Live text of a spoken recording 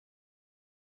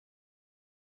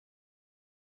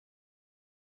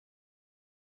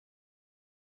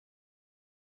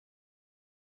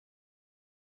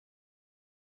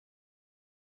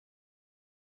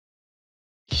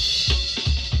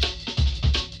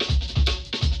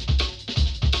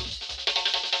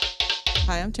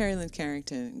Hi, I'm Terri Lyne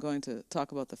Carrington. I'm going to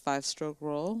talk about the 5-stroke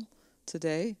roll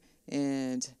today,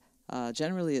 and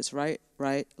generally it's right,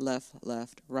 right, left,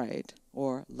 left, right,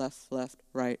 or left, left,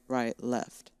 right, right,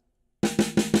 left.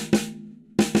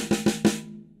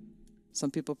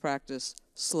 Some people practice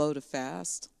slow to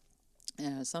fast,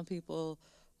 and some people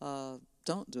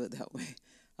don't do it that way.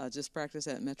 Just practice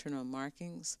at metronome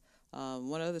markings.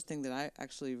 One other thing that I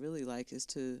actually really like is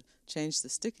to change the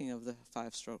sticking of the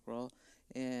 5-stroke roll,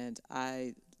 and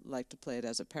I like to play it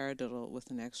as a paradiddle with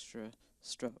an extra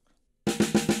stroke.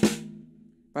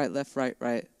 Right, left, right,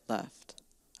 right, left,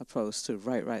 opposed to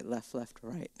right, right, left, left,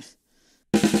 right.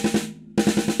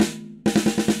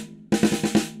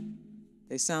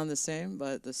 They sound the same,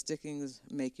 but the stickings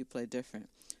make you play different.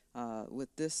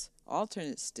 With this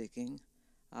alternate sticking,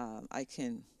 I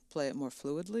can play it more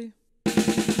fluidly,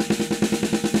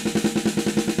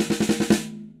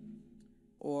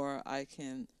 or I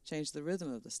can change the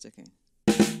rhythm of the sticking.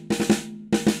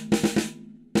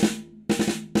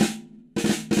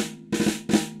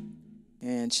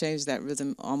 And change that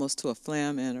rhythm almost to a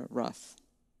flam and a ruff.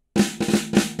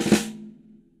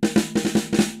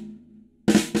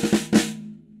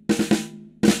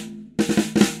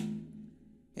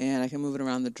 And I can move it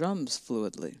around the drums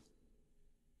fluidly.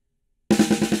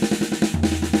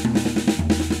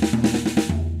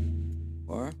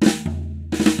 Or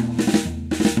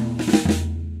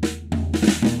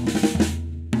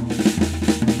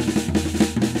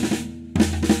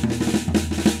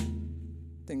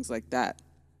things like that.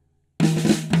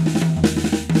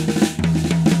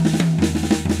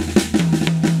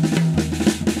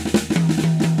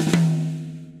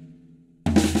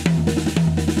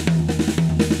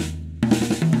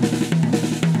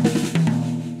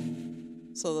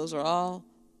 So those are all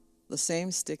the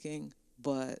same sticking,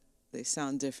 but they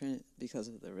sound different because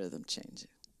of the rhythm changing.